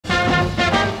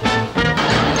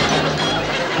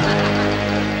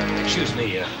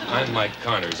I'm Mike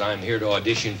Connors. I'm here to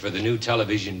audition for the new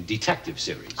television detective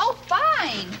series. Oh,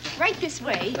 fine. Right this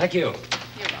way. Thank you.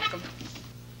 You're welcome.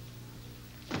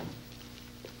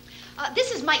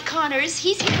 This is Mike Connors.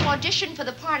 He's here to audition for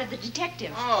the part of the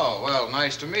detective. Oh, well,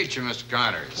 nice to meet you, Mr.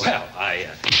 Connors. Well,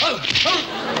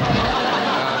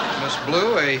 Miss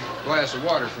Blue, a glass of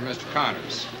water for Mr.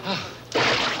 Connors.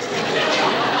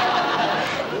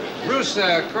 Bruce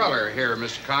Cruller here,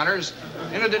 Mr. Connors.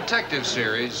 In a detective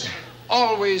series,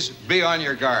 always be on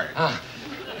your guard. Miss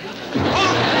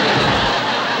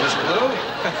Blue,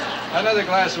 another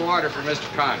glass of water for Mr.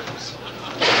 Connors.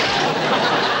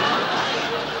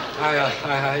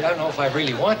 I don't know if I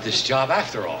really want this job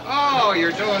after all. Oh,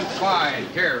 you're doing fine.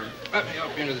 Here, let me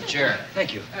help you into the chair.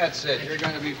 Thank you. That's it. You're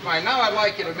going to be fine. Now I'd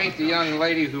like you to meet the young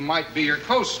lady who might be your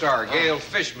co-star, Gail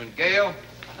Fishman. Gail,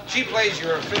 she plays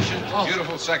your efficient,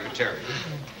 beautiful secretary.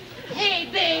 Hey,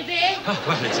 baby. Oh,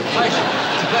 well, it's a pleasure.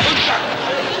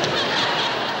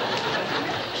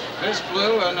 Miss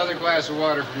Blue, another glass of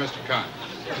water for Mr. Connors.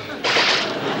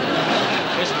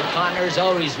 Mr. Connors,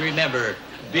 always remember,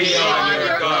 Be on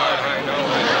your guard. I know.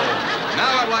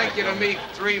 Now I'd like you to meet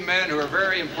three men who are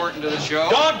very important to the show.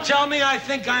 Don't tell me I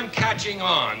think I'm catching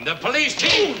on. The police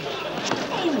chief,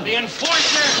 the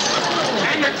enforcer,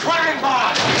 and the crime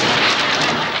boss.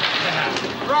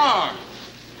 Wrong.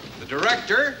 The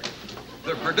director,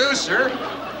 the producer,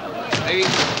 the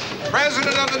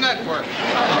president of the network.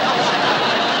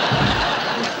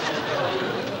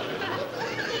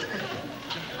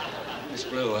 Miss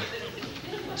Blue,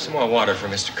 some more water for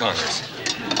Mr. Connors.